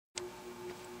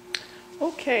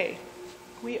Okay,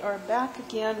 we are back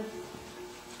again.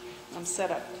 I'm set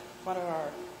at one of our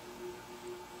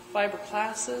fiber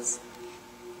classes,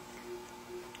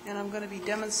 and I'm going to be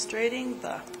demonstrating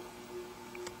the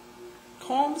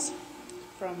combs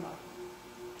from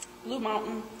Blue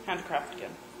Mountain Handcraft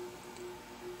again.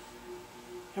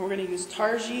 And we're going to use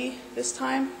Targhee this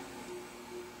time.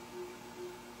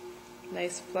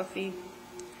 Nice, fluffy.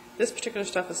 This particular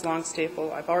stuff is long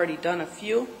staple. I've already done a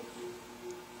few.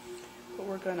 But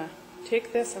we're going to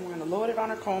take this and we're going to load it on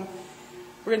our comb.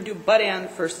 We're going to do butt end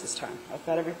first this time. I've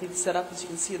got everything set up, as you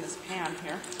can see in this pan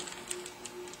here.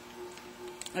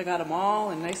 I got them all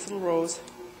in nice little rows.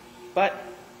 Butt,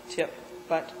 tip,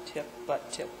 butt, tip,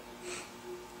 butt, tip.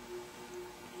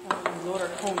 Now we're going to load our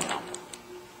comb down.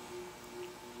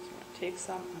 So we're going to take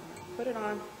some and we're going to put it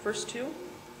on first two,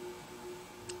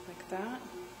 like that.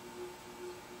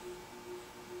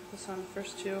 Put this on the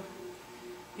first two.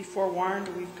 Be forewarned,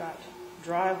 we've got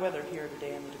dry weather here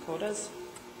today in the Dakotas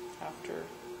after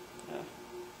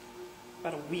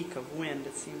about a week of wind,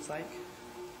 it seems like.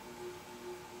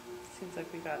 It seems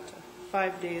like we got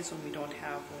 5 days when we don't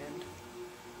have wind.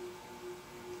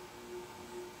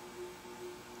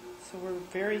 So we're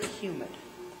very humid.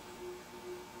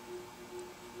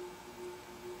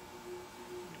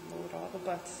 Load all the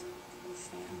butts in the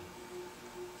sand.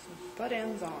 So butt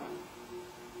ends on.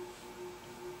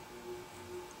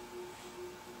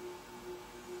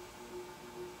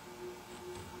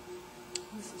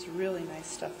 This is really nice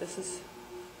stuff. This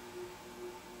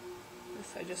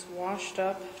I just washed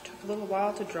up. It took a little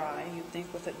while to dry. You'd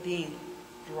think with it being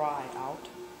dry out,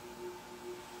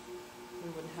 we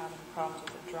wouldn't have any problems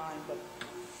with it drying, but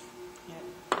it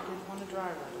didn't want to dry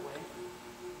right away.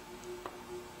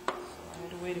 So I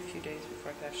had to wait a few days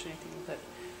before I could actually do anything with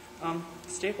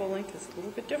it. Staple length is a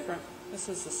little bit different. This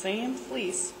is the same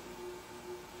fleece,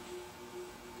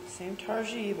 same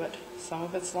Targhee, but some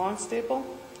of it's long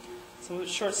staple. So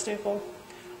it's short staple.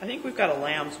 I think we've got a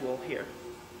lamb's wool here.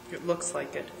 It looks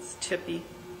like it. It's tippy,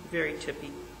 very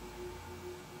tippy.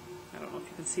 I don't know if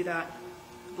you can see that.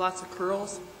 Lots of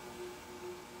curls.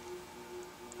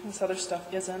 This other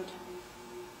stuff isn't.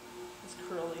 It's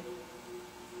curly.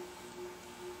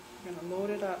 We're going to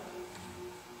load it up.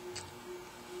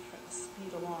 Try to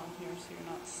speed along here so you're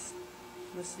not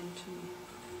listening to me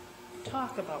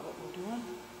talk about what we're doing.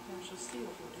 You actually see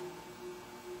what we're doing.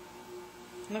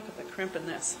 Look at the crimp in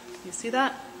this. You see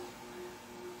that?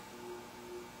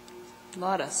 A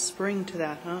lot of spring to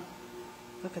that, huh?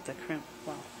 Look at the crimp.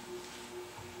 Wow.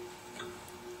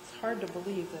 It's hard to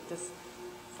believe that this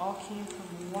all came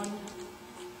from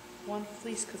one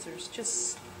fleece, because there's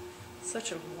just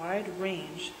such a wide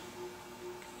range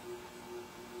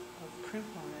of crimp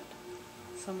on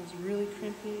it. Some is really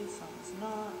crimpy, some is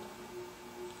not.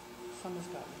 Some has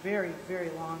got very, very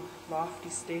long,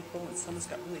 lofty staple, and some has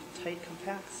got really tight,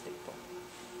 compact staple.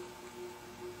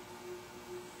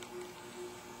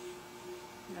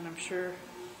 And I'm sure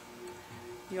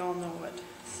you all know what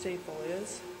staple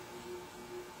is.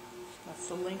 That's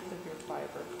the length of your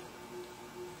fiber.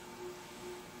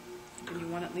 And you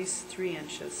want at least 3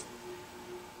 inches.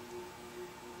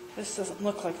 This doesn't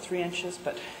look like 3 inches,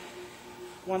 but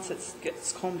once it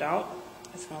gets combed out,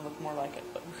 it's going to look more like it.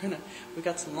 But we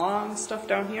got some long stuff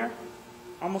down here,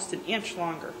 almost an inch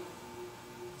longer.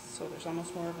 So there's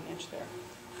almost more of an inch there.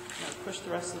 I'm going to push the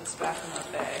rest of this back in our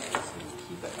bag so we can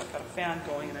keep it. I've got a fan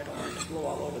going and I don't want it to blow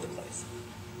all over the place.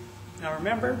 Now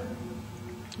remember,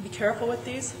 be careful with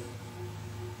these.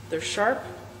 They're sharp,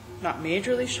 not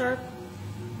majorly sharp,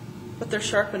 but they're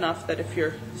sharp enough that if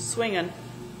you're swinging,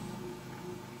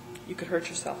 you could hurt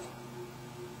yourself.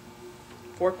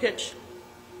 4-pitch.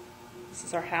 This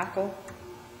is our hackle,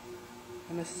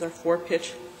 and this is our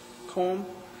 4-pitch comb.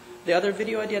 The other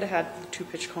video I did, I had the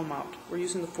 2-pitch comb out. We're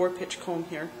using the 4-pitch comb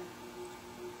here,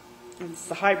 and it's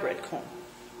the hybrid comb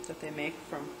that they make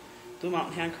from Blue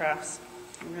Mountain Handcrafts.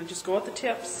 And we're going to just go at the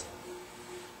tips.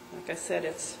 Like I said,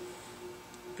 it's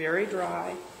very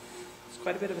dry. There's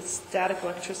quite a bit of a static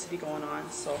electricity going on,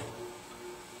 so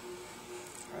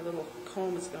our little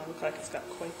comb is going to look like it's got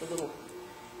quite the little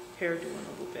hairdo in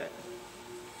a little bit.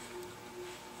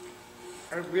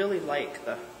 I really like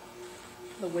the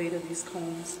weight of these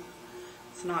combs.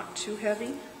 It's not too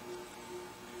heavy.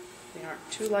 They aren't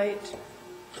too light.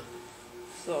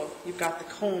 So you've got the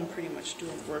comb pretty much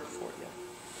doing the work for you.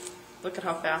 Look at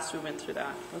how fast we went through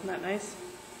that. Wasn't that nice?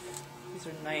 These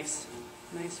are nice,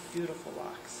 beautiful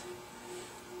locks.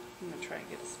 I'm going to try and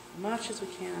get as much as we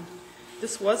can.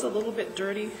 This was a little bit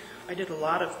dirty. I did a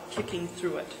lot of kicking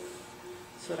through it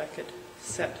so that I could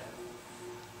set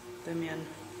them in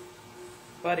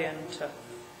butt end to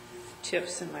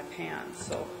tips in my pan.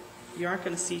 So you aren't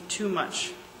going to see too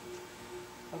much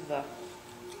of the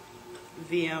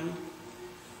VM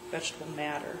vegetable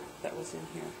matter that was in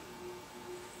here.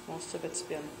 Most of it's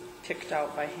been picked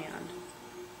out by hand.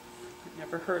 It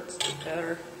never hurts.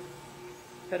 The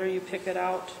better you pick it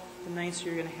out, the nicer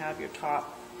you're going to have your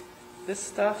top. This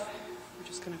stuff, we're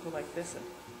just going to go like this and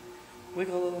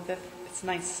wiggle a little bit. It's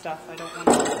nice stuff. I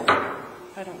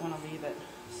don't want to leave it.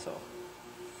 So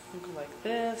we'll go like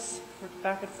this, work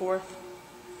back and forth,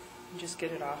 and just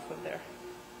get it off of there.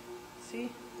 See?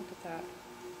 Look at that.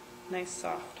 Nice,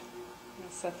 soft. I'm going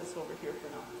to set this over here for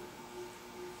now.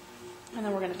 And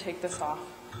then we're going to take this off.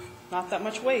 Not that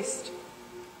much waste.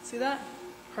 See that?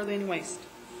 Hardly any waste.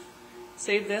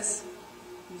 Save this.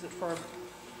 Use it for our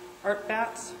art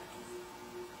bats.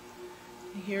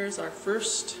 And here's our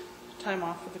first time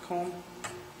off with the comb.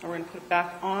 And we're going to put it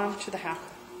back onto the hackle.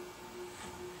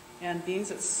 And being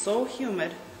it's so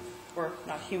humid, or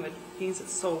not humid, being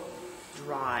it's so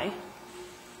dry,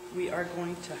 we are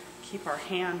going to keep our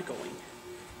hand going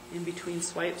in between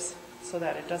swipes so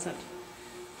that it doesn't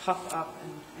puff up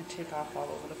and take off all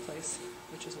over the place,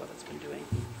 which is what it's been doing.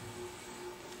 And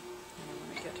we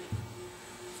want to get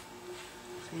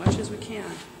as much as we can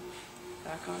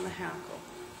back on the hackle.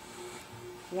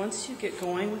 Once you get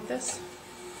going with this,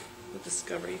 you'll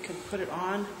discover you can put it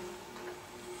on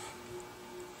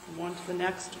from one to the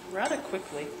next rather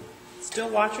quickly. Still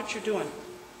watch what you're doing.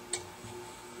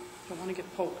 Don't want to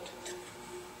get poked.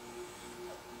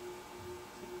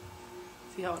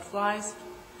 See how it flies?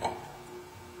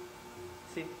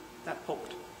 See, that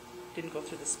poked. Didn't go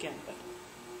through the skin, but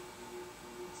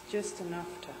it's just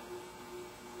enough to...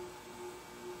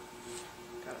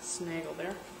 Got a snaggle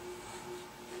there.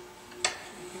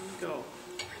 Here we go.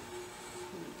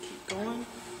 Keep going.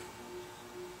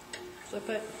 Flip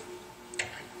it.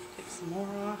 Take some more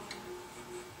off.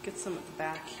 Get some at the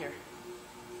back here.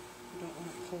 You don't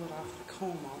want to pull it off the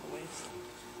comb all the way, so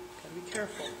gotta be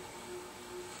careful.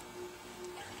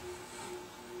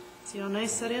 See how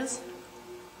nice that is?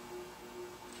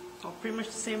 All pretty much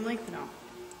the same length now.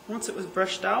 Once it was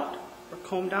brushed out or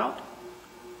combed out,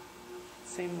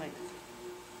 same length.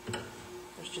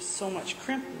 There's just so much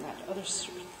crimp in that other,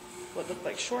 what looked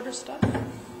like shorter stuff,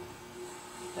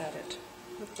 that it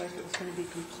looked like it was going to be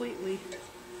completely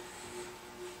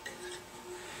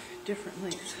different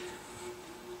length.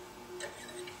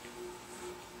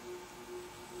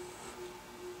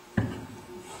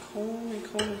 Comb and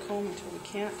comb and comb until we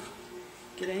can't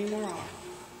get any more off.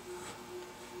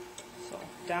 So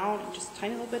down, just a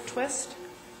tiny little bit twist.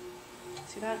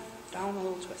 See that? Down a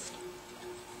little twist.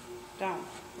 Down,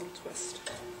 a little twist.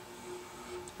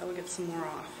 That will get some more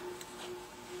off.